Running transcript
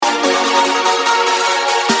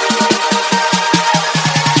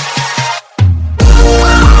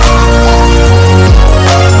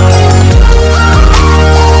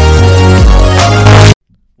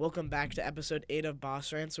back to episode 8 of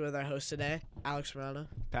Boss Rants with our host today, Alex Morano.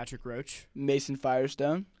 Patrick Roach. Mason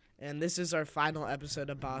Firestone. And this is our final episode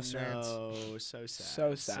of Boss Rants. No, so sad.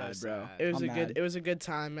 So sad, bro. It was I'm mad. It was a good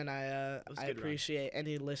time, and I was a good appreciate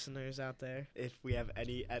any listeners out there. If we have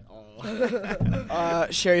any at all.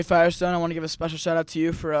 Sherry Firestone, I want to give a special shout out to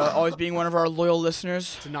you for always being one of our loyal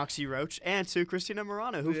listeners. To Noxie Roach and to Christina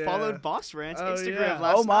Morano, who Yeah. followed Boss Rants Oh, Instagram yeah.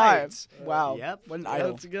 last Oh my! night. Wow. Yep. What an Yeah, idol.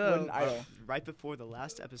 let's go. What an idol. Right before the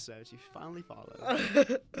last episode, she finally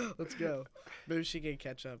followed. Let's go. Maybe she can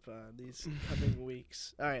catch up these coming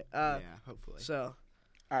weeks. All right. Yeah, hopefully. All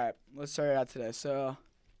right, let's start it out today. So,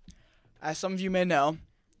 as some of you may know,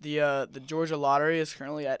 the Georgia lottery is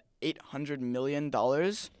currently at $800 million,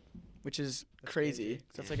 which is That's crazy. crazy.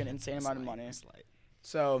 That's like an insane amount of money. It's light.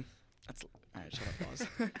 So, that's all right. Shut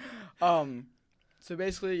up, pause. So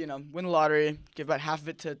basically, win the lottery, give about half of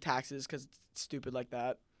it to taxes because it's stupid like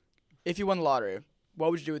that. If you won the lottery, what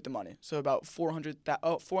would you do with the money? So about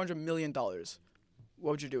 $400 million.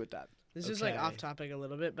 What would you do with that? This is like Okay. off topic a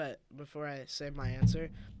little bit, but before I say my answer,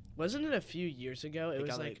 wasn't it a few years ago? It was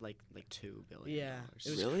got like $2 billion. yeah, it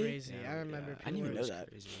was Really? crazy. Yeah, I remember. yeah. I didn't even people know were- that.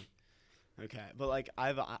 Crazy. Okay, but like I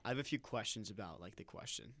have a few questions about like the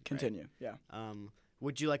question. right? Continue. Yeah.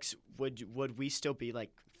 Would you like would we still be like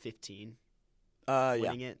 15 Yeah.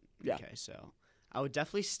 winning it? Yeah. Okay, so I would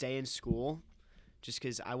definitely stay in school, just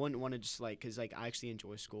because I wouldn't want to just like because like I actually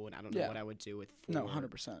enjoy school and I don't know Yeah. what I would do with No,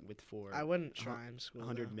 100%. with four I wouldn't try in school.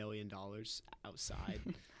 $100 though. million outside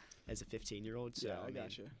as a 15-year-old. So Yeah, I mean,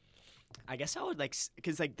 got you. I guess I would like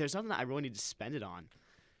because like there's nothing that I really need to spend it on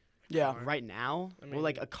Yeah. Car. right now. I well,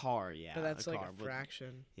 like mean, a car, yeah. But that's like car a would-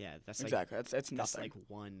 fraction. Yeah, that's like Exactly. That's that's nothing. like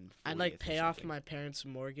 1/40th I'd like or pay off something. my parents'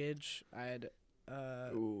 mortgage. I'd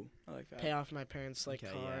Ooh, I like that. pay off my parents' like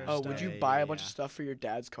Okay, cars. yeah. Oh, stuff. would you Yeah, buy yeah, a bunch of yeah. stuff for your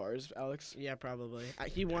dad's cars, Alex? Yeah, probably.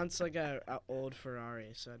 He wants like a old Ferrari,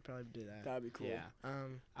 so I'd probably do that. That'd be cool. Yeah,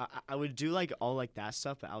 Um, I would do like all like that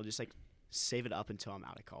stuff, but I'll just like save it up until I'm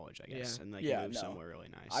out of college, I guess, Yeah. and like Yeah, move no. somewhere really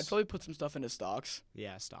nice. I'd probably put some stuff into stocks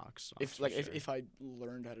yeah, stocks. if for like sure. if I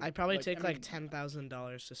learned how to. I'd probably take I like mean,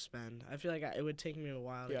 $10,000 to spend. I feel like it would take me a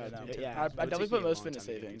while to Yeah, get no. through yeah, I'd it would definitely take put me a most long into time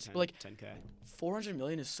to get savings, 10 but, like, 10K. 400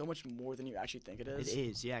 million is so much more than you actually think it It is.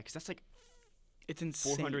 is, yeah, because that's like It's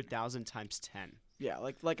insane. 400,000 times 10. Yeah,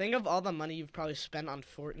 like Think of all the money you've probably spent on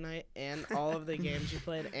Fortnite and all of the games you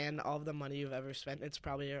played and all of the money you've ever spent. It's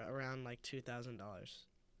probably around like $2,000.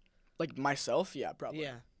 like myself. Yeah, probably.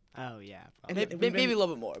 Yeah. Oh yeah, And probably. it- Maybe, we've been- a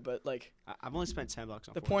little bit more, but like I've only spent $10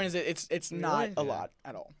 on. the Fortnite. point is, it's not Really? a Yeah. lot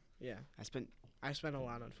at all. Yeah. I spent I spent a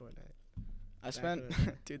lot on Fortnite. I Back spent, in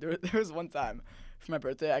the day. dude. There was one time for my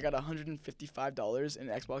birthday, I got $155 in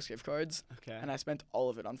Xbox gift cards, okay. and I spent all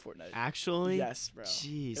of it on Fortnite. Actually, Yes, bro.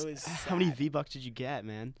 Jeez, It was how many sad. V-Bucks did you get,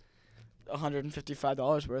 man?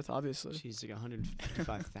 $155 worth, obviously. Jeez, like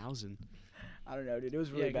 155,000. I don't know, dude. It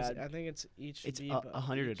was really 'cause bad. I think it's each It's V-Buck.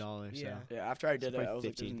 $100. Yeah. So Yeah, after I did it, probably I was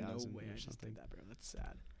like, there's no 15,000 way or I just something. did that, bro. That's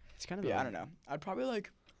sad. it's kind of. But yeah, a- I don't know. I'd probably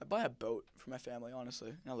I'd buy a boat for my family,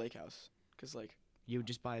 honestly, in a lake house. Cause like, You would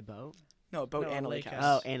just buy a boat? no, a boat No, and a a lake lake house.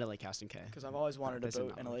 house. Oh, and a lake house, okay. Because I've always wanted a This is boat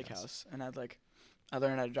not and a a lake lake house, and I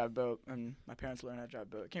learned how to drive a boat, and my parents learned how to drive a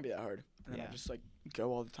boat. It can't be that hard. And then Yeah. I just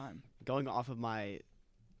go all the time. Going off of my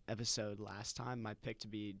episode last time, my pick to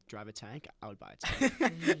be drive a tank, I would buy a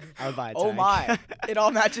tank. I would buy a tank. Oh my! It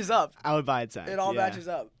all matches up. I would buy a tank. It all yeah. matches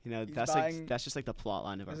up. You know, He's that's buying- that's just like the plot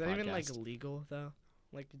line of our Is that podcast. even like legal though?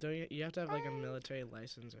 Like, don't you have to have like a military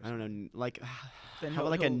license or I something? don't know, like Then how he'll- about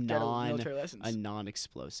like a he'll get military license. a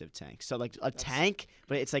non-explosive tank. So like a That's- tank,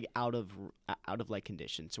 but it's like out of like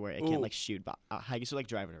conditions where it Ooh. can't like shoot. But I guess like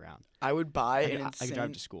drive it around. I would buy I an can, I can drive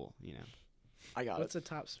insane. to school. You know, I got What's it. the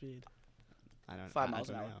top speed? I don't. 5 I miles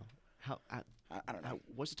an don't hour. know. How? I don't know.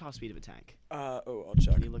 What's the top speed of a tank? I'll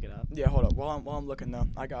check. Can you look it up? Yeah, hold up. While I'm looking though,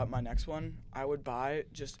 I got my next one. I would buy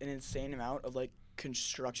just an insane amount of like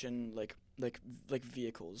construction like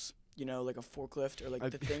vehicles. You know, like a forklift or like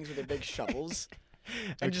the things with the big shovels,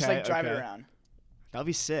 and just like drive it around. That'd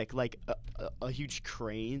be sick. Like a huge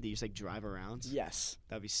crane that you just like drive around. Yes.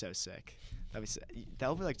 That'd be so sick. That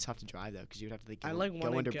would be like tough to drive though, because you'd have to like I go, like go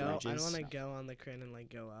want under to go. I bridges. want to go on the crane and like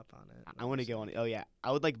go up on it. I want to go on. Oh yeah,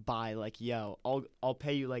 I would like buy like I'll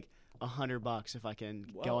pay you like $100 if I can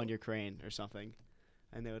go Whoa. on your crane or something,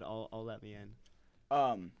 and they would all let me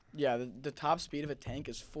in. Yeah. The top speed of a tank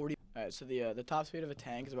is 40. Alright, so the top speed of a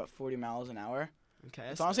tank is about 40 miles an hour. Okay,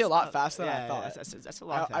 It's honestly a lot not- faster than I yeah, thought. That's a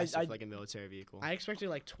lot I- faster I- for like a military vehicle. I expected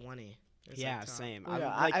like 20. It's, yeah, like, top. same. Well, I'm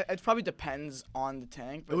yeah, like, it probably depends on the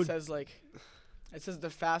tank, but It it would- says the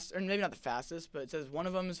fast, or maybe not the fastest, but it says one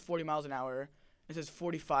of them is 40 miles an hour, It says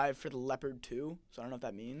 45 for the Leopard 2, so I don't know what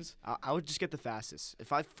that means. I would just get the fastest.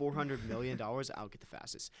 If I have $400 million, I'll get the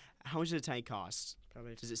fastest. How much does a tank cost?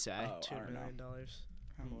 Probably Does it say? Oh, I $2 don't know. million.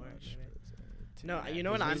 How More, much? maybe. No, Yeah. you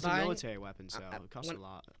know what It's I'm a buying? military weapon, so it costs a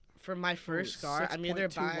lot. For my first car, I'm either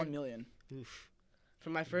 6.21 buying. million. Oof. For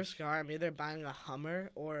my first car, I'm either buying a Hummer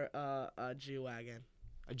or a G-Wagon.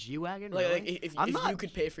 A G-Wagon? Like, Really? if I'm you not-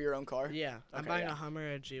 could pay for your own car. Yeah, I'm Okay, buying yeah. a Hummer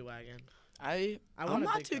or a G-Wagon. I'm want a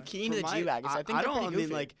not big too car. keen For to the my- G-Wagons. I think I they're don't. pretty I mean,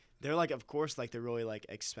 goofy. like they're like, of course, like they're really like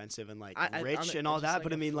expensive and like I rich don't- and all it's just that. like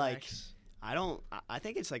But I a mean, like, flex. I don't. I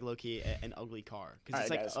think it's like low key an ugly car because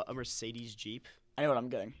it's Alright, like guys. a Mercedes Jeep. I know what I'm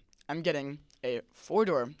getting. I'm getting a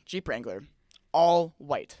 4-door Jeep Wrangler, all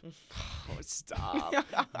white. Oh, stop.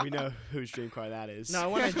 We know whose dream car that is. No, I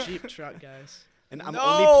want a Jeep truck, guys. And I'm No!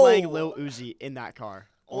 only playing Lil Uzi in that car.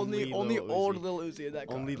 Only Lil old Uzi. Lil Uzi in that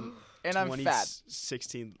car. Only and I'm fat.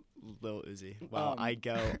 2016 Lil Uzi. Wow, Um, I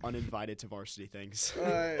go uninvited to varsity things.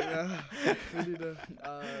 Alright, yeah. We need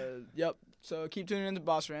to. Yep. So keep tuning in to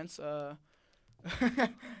Boss Rants. No,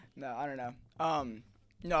 I don't know.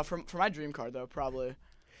 No, for my dream car though, probably,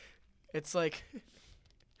 it's like,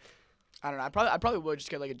 I don't know. I probably would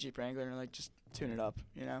just get like a Jeep Wrangler and like just tune it up,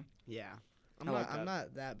 you know. Yeah. I'm I not. like that. I'm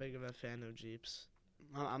not that big of a fan of Jeeps.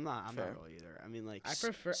 I'm not Fair. really either. I mean, like, I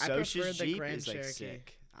prefer Socia's the Jeep Grand is like Cherokee.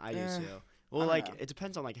 sick. I Eh, do too. I Well, don't like know. it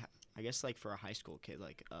depends on like I guess like for a high school kid,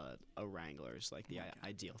 like a Wrangler is like the Okay.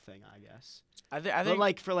 ideal thing, I guess. I But think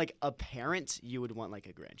like for like a parent, you would want like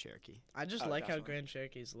a Grand Cherokee. I just Oh, like how definitely. Grand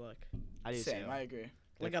Cherokees look. I do same. too. I agree.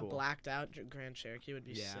 They're Like a cool. blacked out Grand Cherokee would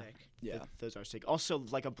be Yeah. sick. Yeah. Those are sick. Also,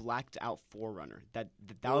 like a blacked out Forerunner. That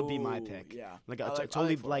would be my Ooh, pick. Yeah. Like I a like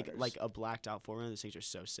totally Forerunners. like a blacked out Forerunner. Those things are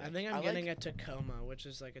so sick. I think I'm I getting like- a Tacoma, which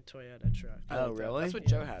is like a Toyota truck. I Oh, like that. really? That's what Yeah.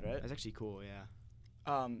 Joe had, right? That's actually cool. Yeah.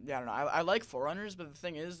 Yeah, I don't know. I like Forerunners, but the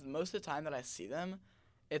thing is, most of the time that I see them,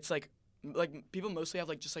 it's like people mostly have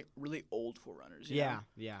like just like really old Forerunners. You know?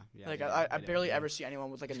 Yeah. Like yeah, I do, barely yeah. ever see anyone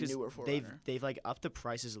with like a Because newer Forerunner. they've like upped the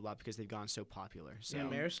prices a lot because they've gone so popular. So Yeah, Yeah.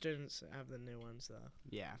 Marist students have the new ones though.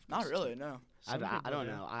 yeah. of Not course. really, no. Some I people don't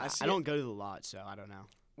do. know. I I see don't go to the lot, so I don't know.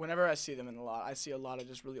 Whenever I see them in the lot, I see a lot of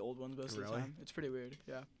just really old ones most of the Really? time. It's pretty weird.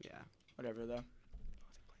 Yeah. Yeah. Whatever though.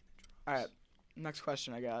 All right. Next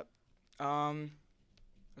question I got.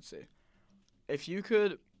 Let's see. If you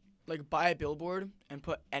could like buy a billboard and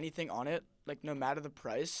put anything on it, like no matter the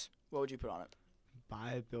price, what would you put on it?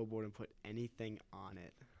 Buy a billboard and put anything on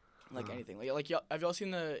it. Like Huh. anything. Like have y'all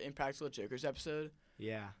seen the Impractical Jokers episode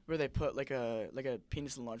Yeah. where they put like a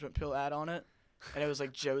penis enlargement pill ad on it, and it was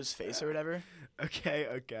like Joe's face or whatever, Okay.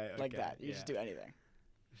 like that. You yeah. just do anything.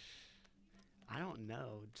 I don't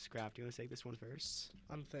know. Scrap, do you want to take this one first?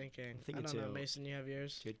 I'm thinking. thinking I don't know, too. Mason. You have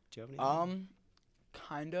yours. Do you have anything?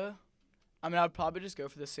 Kinda. I mean, I'd probably just go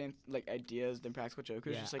for the same like idea as the Impractical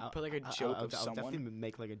Jokers. Yeah, just like I'll- put like a I'll- joke I'll, of I'll someone. definitely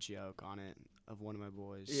make like a joke on it of one of my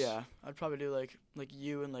boys. Yeah, I'd probably do like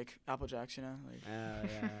you and like Apple Jacks, you know. Like,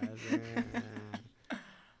 Yeah.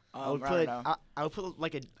 I would I put. don't know. I would put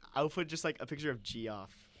like I would put just like a picture of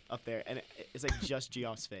Geoff up there, and it's like just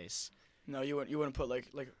Geoff's face. No, you wouldn't put like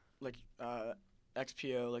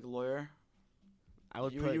XPO like lawyer. I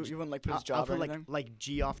would You put. wouldn't like put his I'll job put or like anything.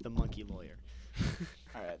 Geoff the monkey lawyer.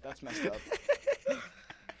 All right, that's messed up.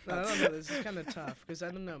 No, I don't know. This is kind of tough because I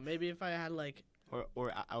don't know. Maybe if I had like, Or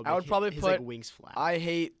I would, I would make probably his like put- wings flat. I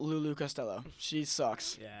hate Lulu Costello. She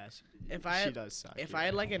sucks. Yeah. if I she had, does suck. if yeah. I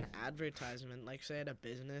had like an advertisement, like say I had a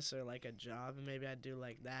business or like a job, maybe I'd do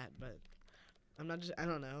like that. But I'm not just. I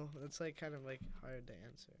don't know. It's like kind of like hard to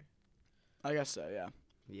answer. I guess so. Yeah.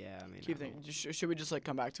 Yeah, I mean. Keep I thinking. don't- Should we just like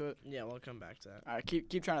come back to it? Yeah, we'll come back to that. All right.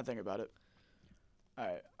 Keep trying to think about it. All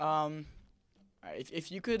right. All right.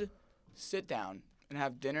 If you could sit down and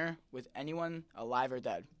have dinner with anyone alive or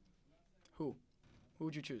dead, who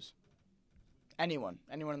would you choose? Anyone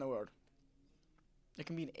in the world. It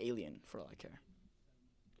can be an alien for all I care.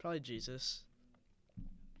 Probably Jesus.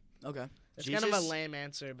 Okay. It's kind of a Jesus? lame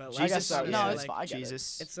answer, but I like, guess so. yeah, No, like, it's fine. I get it.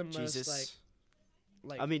 Jesus. It's the most, Jesus.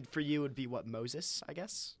 like I mean, for you would be what, Moses, I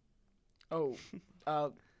guess. Oh,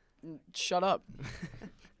 shut up.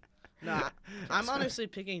 No, I'm honestly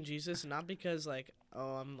picking Jesus not because like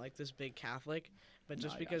I'm like this big Catholic, but No,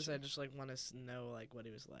 just I because gotcha. I just like want to know like what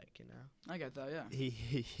he was like, you know? I get that. Yeah.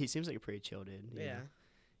 He seems like a pretty chill dude. you Yeah. know?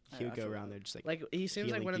 Yeah, He would I go feel around that. there just like. Like he seems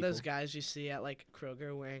like healing one of those people. guys you see at like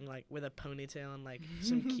Kroger wearing like with a ponytail and like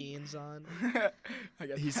some keens on. I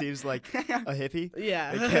get He that. seems like a hippie.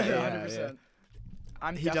 Yeah. Okay, Yeah, yeah, 100%.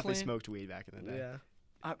 I'm He definitely smoked weed back in the day. Yeah.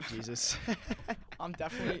 Jesus. I'm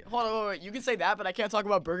definitely. Hold on, wait. You can say that, but I can't talk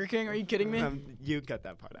about Burger King. Are you kidding me? You cut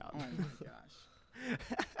that part out. Oh my gosh.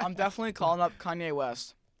 I'm definitely calling up Kanye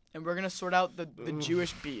West and we're gonna sort out the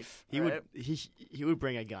Jewish beef. He alright? would he would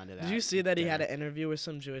bring a gun to that. Did you see that he had dinner. an interview with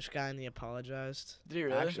some Jewish guy and he apologized? Did he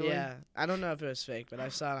really? Actually? Yeah, I don't know if it was fake, but I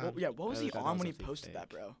saw it. Well, On, yeah. What was I he thought that on was when he definitely posted that,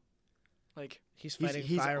 fake. bro? Like, he's He's, fighting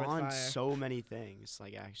he's fire with on fire. so many things.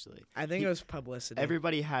 Like actually, I think he- it was publicity.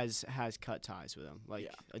 everybody has cut ties with him. Like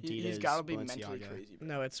yeah, Adidas, he's gotta be mentally Balenciaga. crazy. Bro.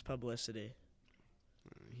 No, it's publicity.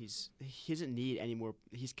 He doesn't need any more.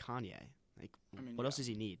 He's Kanye. Like I mean, what yeah. else does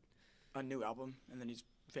he need? A new album, and then he's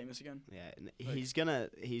famous again. Yeah, and Like-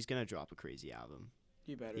 he's gonna drop a crazy album.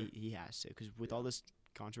 He better. He has to, because with Yeah. all this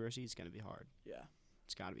controversy, it's gonna be hard. Yeah.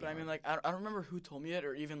 It's gotta be. But I hard. mean, like, I don't remember who told me it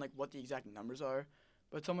or even like what the exact numbers are.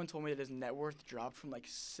 But someone told me that his net worth dropped from like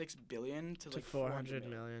 6 billion to To like 400 400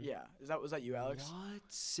 million. Yeah, was that you, Alex? What?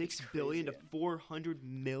 6 It's billion to crazy. 400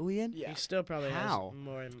 million? Yeah. He still probably How? has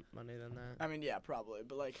more money than that. I mean, yeah, probably,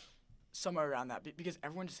 but like somewhere around that because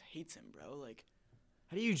everyone just hates him, bro. Like,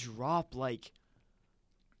 How do you drop like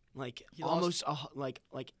He almost like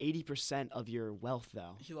 80% of your wealth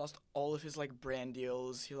though? he lost all of his like brand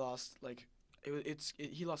deals. He lost like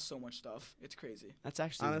he lost so much stuff. It's crazy. That's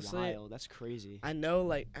actually Honestly, wild. That's crazy. I know,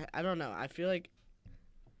 like, I don't know. I feel like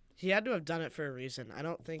he had to have done it for a reason. I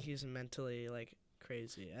don't think he's mentally, like,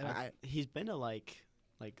 crazy. He's been to like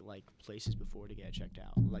places before to get checked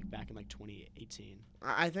out, like back in like 2018.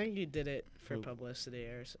 I think he did it for Who? publicity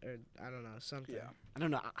or I don't know, something. Yeah. I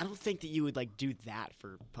don't know. I don't think that you would like do that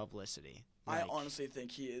for publicity. I Like, honestly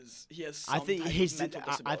think he has some I think type he's. of mental I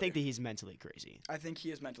think disability. that he's mentally crazy. I think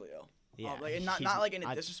he is mentally ill. Yeah, like and not he's- like in a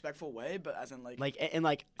I- disrespectful way, but as in like like he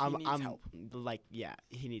I'm needs help. like yeah,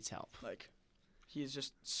 he needs help. like he's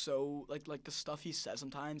just so like the stuff he says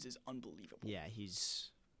sometimes is unbelievable. Yeah, he's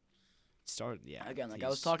started. Yeah, Again, like I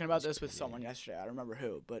was he's- talking about he's this with pretty- someone yesterday. I don't remember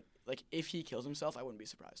who, but like if he kills himself, I wouldn't be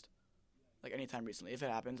surprised. Like anytime recently, if it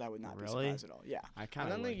happens, I would not be Really? surprised at all. Yeah. I I kind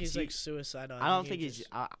of don't think he's, like, suicidal. I don't think he he's. just-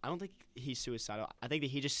 I don't think he's suicidal. I think that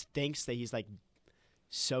he just thinks that he's like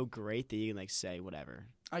so great that he can like say whatever.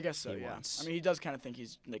 I guess so. He Yeah. wants. I mean, he does kind of think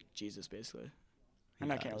he's like Jesus, basically. He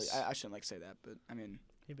And I can't really. does. I shouldn't like say that, but I mean,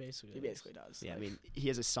 He basically he basically does. Yeah, I like- mean, he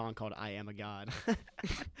has a song called "I Am a God."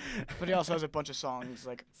 But he also has a bunch of songs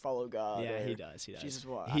like "Follow God." yeah, or he does. He does. Jesus,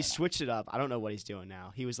 what? I He don't know. switched it up. I don't know what he's doing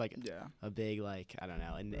now. He was like Yeah. a big like I don't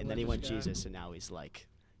know, and then he went Religious guy. Jesus, and now he's like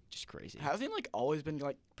just crazy. Hasn't he like always been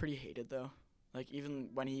like pretty hated though? Like even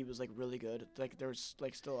when he was like really good, like there's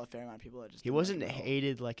like still a fair amount of people that just He didn't like wasn't him at all.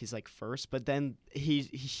 hated like his like first, but then he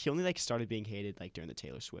only like started being hated like during the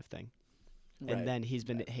Taylor Swift thing, Right. and then he's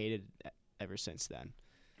been hated ever since then.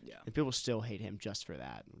 Yeah. And people still hate him just for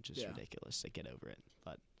that, which is Yeah. ridiculous. Like, get over it.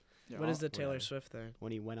 But Yeah, What is the whatever. Taylor Swift thing?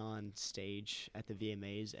 when he went on stage at the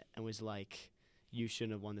VMAs and was like, "You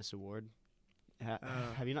shouldn't have won this award," Oh.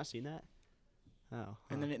 have you not seen that? Oh,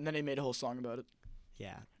 And huh. then he made a whole song about it.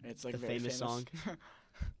 yeah, It's like The very famous song.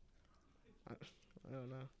 I don't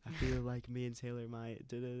know. I feel like me and Taylor might.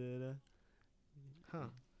 Da, da, da, da. Huh.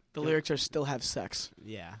 The lyrics are "still have sex."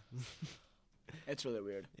 Yeah, It's really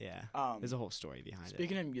weird. yeah. Um, There's a whole story behind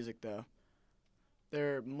Speaking of music, though,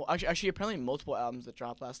 there are actually apparently multiple albums that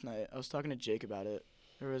dropped last night. I was talking to Jake about it.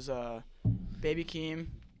 There was Baby Keem,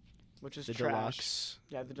 which is it. The trash. deluxe.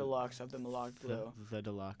 Yeah, the deluxe of the Melodic Blue. The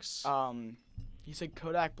deluxe. He said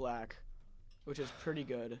Kodak Black, which is pretty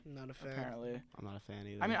good Not a fan. apparently. I'm not a fan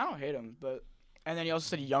either. I mean, I don't hate him, but and then he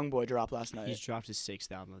also said YoungBoy dropped last night. he's dropped his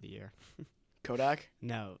 6th album of the year. Kodak.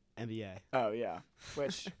 No, NBA. Oh yeah,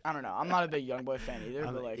 which I don't know. I'm not a big YoungBoy fan either,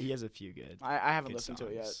 but like he has a few good. I haven't good listened to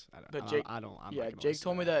it yet. songs. I don't, But I Jake- don't, I don't. I'm Yeah, not gonna Jake listen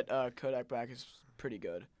told to me that Kodak Black is pretty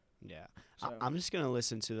good. Yeah, So. I'm just gonna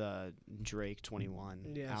listen to the Drake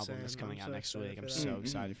 21 Yeah, album same. that's coming I'm out so next excited week. for I'm that. so Mhm.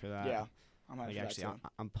 excited for that. Yeah, I'm Like hyped actually, for that too.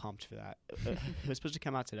 I'm pumped for that. It was supposed to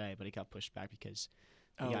come out today, but it got pushed back because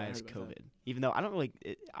the Oh, I guy heard has about COVID. that. Even though I don't really,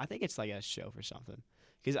 I think it's like a show for something.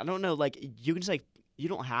 Because I don't know, like you can just like you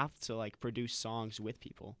don't have to like produce songs with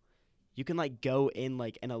people. You can like go in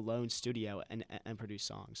like in a lone studio and produce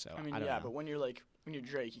songs. So I mean, don't yeah, know. but when you're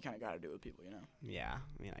Drake, you kind of got to do it with people, you know. Yeah,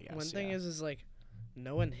 I mean, I guess. One thing yeah. is like,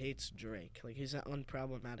 no one hates Drake. Like he's an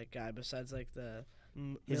unproblematic guy. Besides like the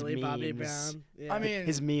His Millie Bobby memes. Brown. Yeah. I mean,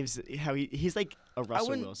 his memes, how he's like a Russell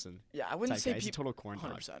wouldn't Wilson. yeah, I wouldn't Type say guy. He's a people. total corn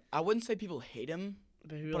dog. 100%. I wouldn't say people hate him,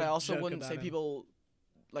 people but I also joke wouldn't about say him. people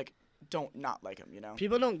like don't not like him, you know.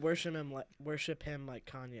 People don't worship him like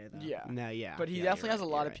Kanye though. Yeah, No, yeah. but he yeah, definitely you're has a right,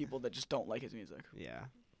 lot you're of right. people that just don't like his music. Yeah,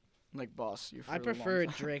 Like Boss, you. I prefer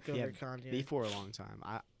Drake over Yeah, Kanye. me for a long time.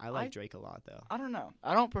 I like I- Drake a lot though. I don't know.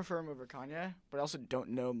 I don't prefer him over Kanye, but I also don't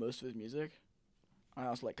know most of his music. I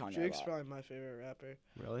also like Kanye Drake's a lot. probably my favorite rapper.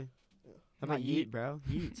 Really? Yeah. How Not about Yeet. Yeet, bro?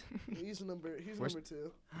 Yeet. He's Where's- number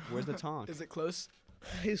 2. Where's the tonk? Is it close?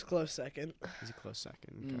 He's close second. He's a close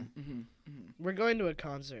second. Okay. We're going to a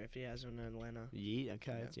concert if he has one in Atlanta. Yeet.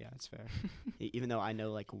 Okay. Yeah. Yeah, that's fair. Even though I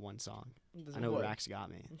know like one song. I Doesn't know What? Rax Got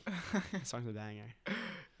Me. That song's a banger.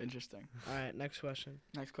 Interesting. All right, next question.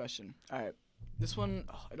 Next question. All right. This one,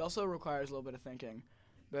 it also requires a little bit of thinking.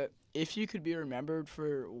 But if you could be remembered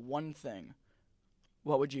for one thing,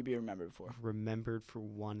 what would you be remembered for? Remembered for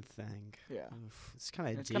one thing. Yeah. Oof, it's kind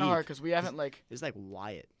of It's deep. kind of hard because we haven't like. It's like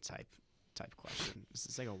Wyatt type question.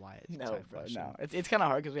 It's like a Wyatt No, type bro, question. no. It's kind of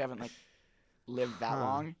hard because we haven't like lived that Huh.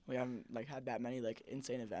 long. We haven't like had that many like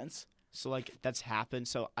insane events. So like that's happened.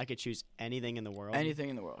 So I could choose anything in the world. Anything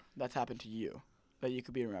in the world that's happened to you that you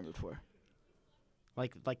could be remembered for.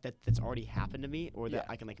 Like that's already happened to me, or that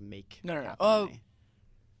Yeah. I can like make. No. happen to Oh, me.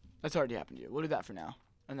 that's already happened to you. We'll do that for now,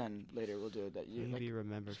 and then later we'll do that you like. Maybe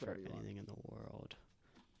remembered just for whatever you want. anything in the world.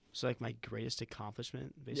 So like my greatest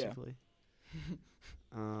accomplishment, basically.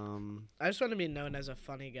 I just want to be known as a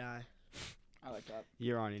funny guy. I like that.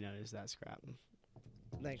 You already noticed that, Scrap.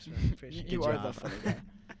 Thanks, man. Appreciate You Good are the job. funny guy.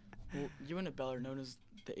 Well, you and Abel are known as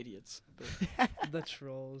the idiots. But it. The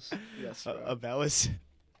trolls. yes. Abel is.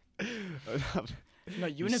 No,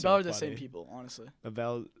 you He's and so Abel are the same funny. people, honestly.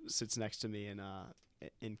 Abel sits next to me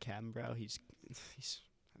in chem, bro. He's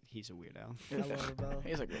a weirdo. I love Abel.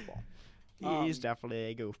 He's a goofball. He's Um, definitely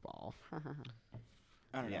a goofball.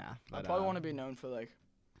 I don't know. Yeah, I but, probably want to be known for like,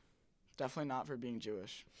 definitely not for being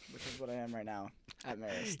Jewish, which is what I am right now at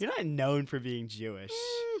Marist. You're not known for being Jewish.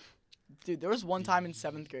 Dude, there was one time in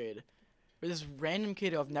 7th grade where this random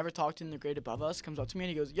kid who I've never talked to in the grade above us comes up to me and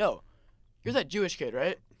he goes, "Yo, you're that Jewish kid,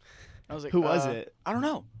 right?" And I was like, Who was it? I don't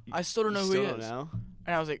know. I still don't know who Still he don't is. know?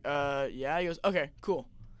 And I was like, yeah. He goes, "Okay, cool,"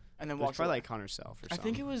 and then It was walks probably away. like Connor Self or I something.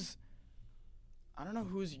 think it was. I don't know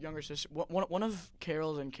whose younger sister. One of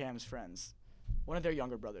Carol's and Cam's friends, one of their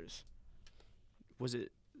younger brothers. Was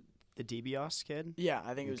it the DBOS kid? Yeah,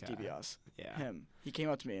 I think it was Okay. DBS. Yeah. Him. He came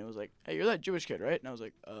up to me and was like, "Hey, you're that Jewish kid, right?" And I was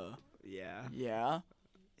like, Yeah. yeah."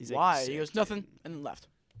 He's like, Why? He "Sick, goes, kid." "Nothing," and then left.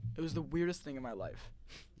 It was the weirdest thing in my life.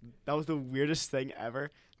 That was the weirdest thing ever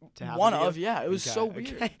to happen. One to you? of, yeah. It was so Okay,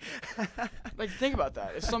 weird. okay. Like, think about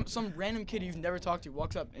that. If some random kid you've never talked to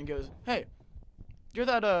walks up and goes, "Hey, you're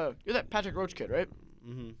that Patrick Roach kid, right?"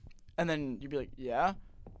 Mhm. And then you'd be like, "Yeah,"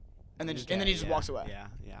 and then Okay, he just yeah, walks away,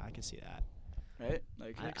 Yeah, I can see that. right?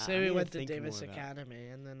 Like, I- Like, I say we need to went to think Davis more about- Academy,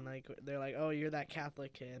 and then like they're like, "Oh, you're that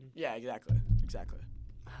Catholic kid." yeah, exactly.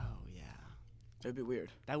 Oh yeah, It would be weird.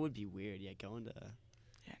 that would be weird. Yeah, going to.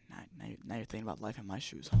 Yeah, now you're thinking about life in my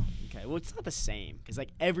shoes, huh? Okay, well it's not the same because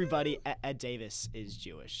like everybody at Davis is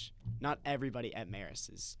Jewish. Not everybody at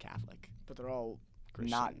Marist is Catholic. But they're all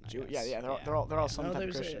Christian, not I Jewish. guess. Yeah, they're all some Oh, type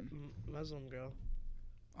of there's a Christian. Muslim girl.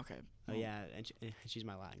 Okay. Oh well, yeah, and she's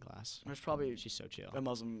my Latin class. There's probably She's so chill. a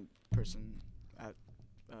Muslim person at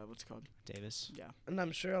what's it called? Davis. Yeah. And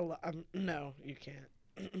I'm sure a lot. No, you can't.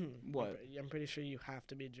 What? I'm pretty sure you have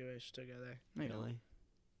to be Jewish to go there. Maybe. Really?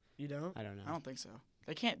 You don't? I don't know. I don't think so.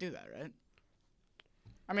 They can't do that, right?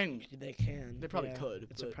 I mean, They can. They probably yeah. could,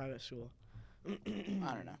 It's a but- private school. I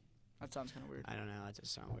don't know. That sounds kind of weird. I don't know. It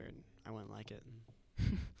just sounds weird. I wouldn't like it.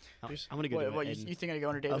 There's- I'm gonna go to What you thinking of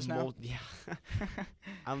going to Davis now? yeah.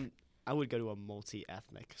 I would go to a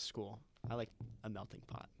multi-ethnic school. I like a melting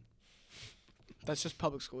pot. That's just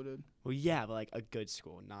public school, dude. Well, yeah, but like a good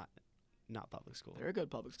school, not public school. They're good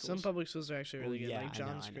public schools. Some public schools are actually Well, really good. yeah, like I know,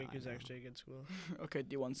 Johns I know, Creek I is know. actually a good school. Okay,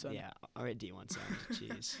 D1 son. Yeah, all right, D1 sound.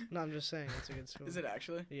 Jeez. No, I'm just saying it's a good school. Is it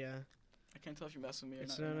actually? Yeah, I can't tell if you mess with me or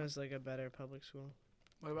it's not. known as like a better public school.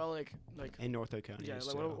 What about like In North Oconee. yeah? is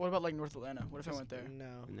Like, too. what about like North Atlanta? What if I went there?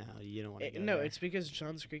 No. No, you don't want to go No, there. it's because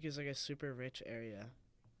Johns Creek is like a super rich area.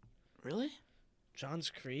 Really? Johns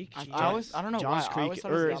Creek? I Johns- don't know Johns why. I always Creek,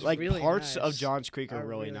 thought it was or the like really parts of nice. Johns Creek are Are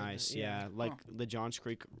really really nice. ni- Yeah, yeah. like Huh. the Johns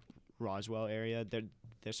Creek, Roswell area.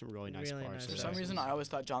 There's some really nice Really parts. nice For of some there. reason, I always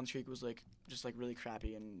thought Johns Creek was like just like really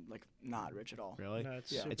crappy and like not rich at all. Really? No,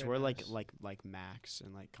 it's Yeah. super It's where nice. like Max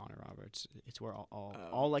and like Connor Roberts. It's where all Oh.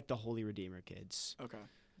 all like the Holy Redeemer kids. Okay,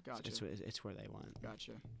 gotcha. It's where they went.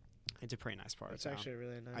 Gotcha. It's a pretty nice part. It's of town. actually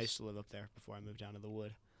really nice. I used to live up there before I moved down to the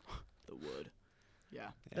wood. The wood.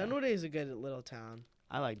 Yeah. Yeah. Dunwoody is a good little town.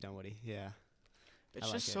 I like Dunwoody. Yeah. It's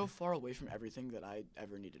I just like so it. far away from everything that I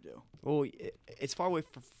ever need to do. Well, it's far away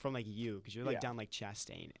from like you because you're like Yeah. down like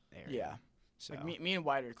Chastain area. Yeah. So Like me and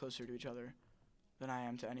Wyatt are closer to each other than I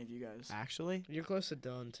am to any of you guys. actually, You're close to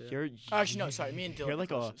Dylan too. you're Actually, no, sorry. Me and Dylan You're are like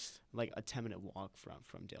closest. a 10-minute walk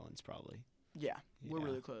from Dylan's probably. Yeah, we're Yeah.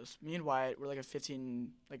 really close. Me and Wyatt, we're like a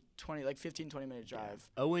 15, 20 minute drive.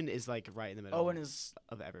 Owen is like right in the middle. Owen is,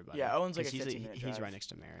 of everybody. yeah, Owen's like a 'Cause he's 15-minute he's drive. right next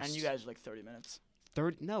to Marist. and you guys are like 30 minutes.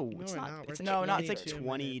 Third? No, No, it's we're not. not. It's We're No, not- it's like 22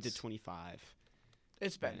 20 to minutes. 25.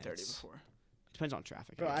 It's been 30 Minutes. before. depends on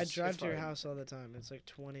traffic. Bro, I guess. drive It's to your fine. house all the time. It's like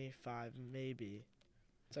 25, maybe.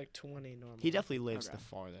 It's like 20 normal. He definitely lives Okay. the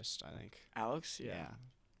farthest, I think. Alex, Yeah. yeah.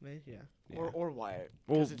 Maybe, yeah. Yeah. Or Wyatt.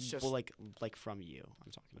 well, 'cause it's just- well, like from you,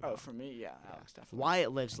 I'm talking about. Oh, for me, yeah, Yeah. Alex definitely.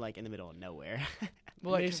 Wyatt lives like in the middle of nowhere.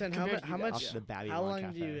 Well, like, Mason, how, compared mu- to how you guys, much? Off the Babylon How long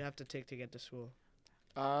Cafe. do you have to take to get to school?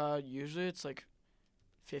 Usually it's like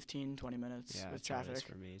 15, 20 minutes Yeah, with that's how it is traffic.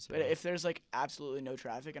 for me too. But if there's like absolutely no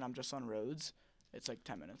traffic and I'm just on roads, it's like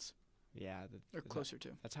 10 minutes yeah, or closer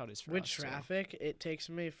to. that's how it is for With us. too. traffic, it takes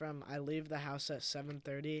me from I leave the house at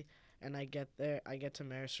 7:30 and I get to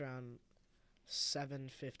Marist around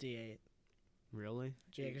 7:58. Really?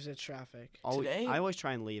 Yeah, because it's traffic. Today, I always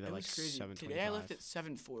try and leave It at like was crazy. 7:25. Today I left at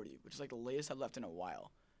 7:40, which is like the latest I've left in a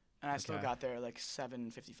while, and I still Okay. got there at like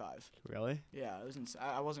 7:55. Really? Yeah, it was.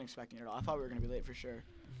 I wasn't expecting it at all. I thought we were gonna be late for sure.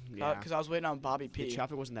 Yeah. Because I was waiting on Bobby The P.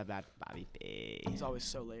 traffic wasn't that bad. Bobby B. He's always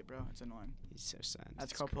so late, bro. It's annoying. He's so sad. I have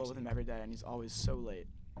to It's carpool with crazy. him every day, and he's always so late.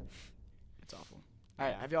 It's awful. All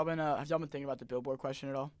right, Yeah. have y'all been thinking about the Billboard question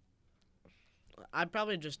at all? I'd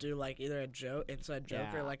probably just do like either a joke, inside joke,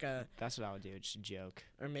 Yeah. or like That's what I would do. Just a joke.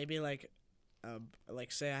 or maybe like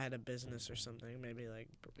say I had a business or something. Maybe like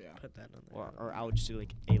Yeah. put that on there. Or I would just do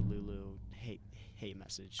like a Lulu hate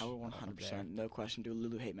message. I would up 100%, there. no question, do a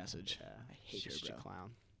Lulu hate message. Yeah. I hate She's her, just a bro.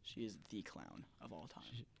 clown. She is the clown of all time.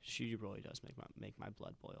 She really does make my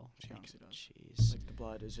blood boil. She Like, honestly does. Jeez. Like the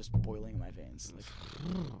blood is just boiling in my veins. Like,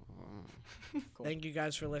 cool. Thank you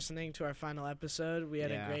guys for listening to our final episode. We had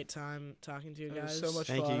Yeah. a great time talking to you It was guys. so much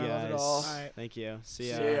Thank fun. you I love it guys. all. All right. Thank you. See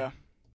ya. See ya.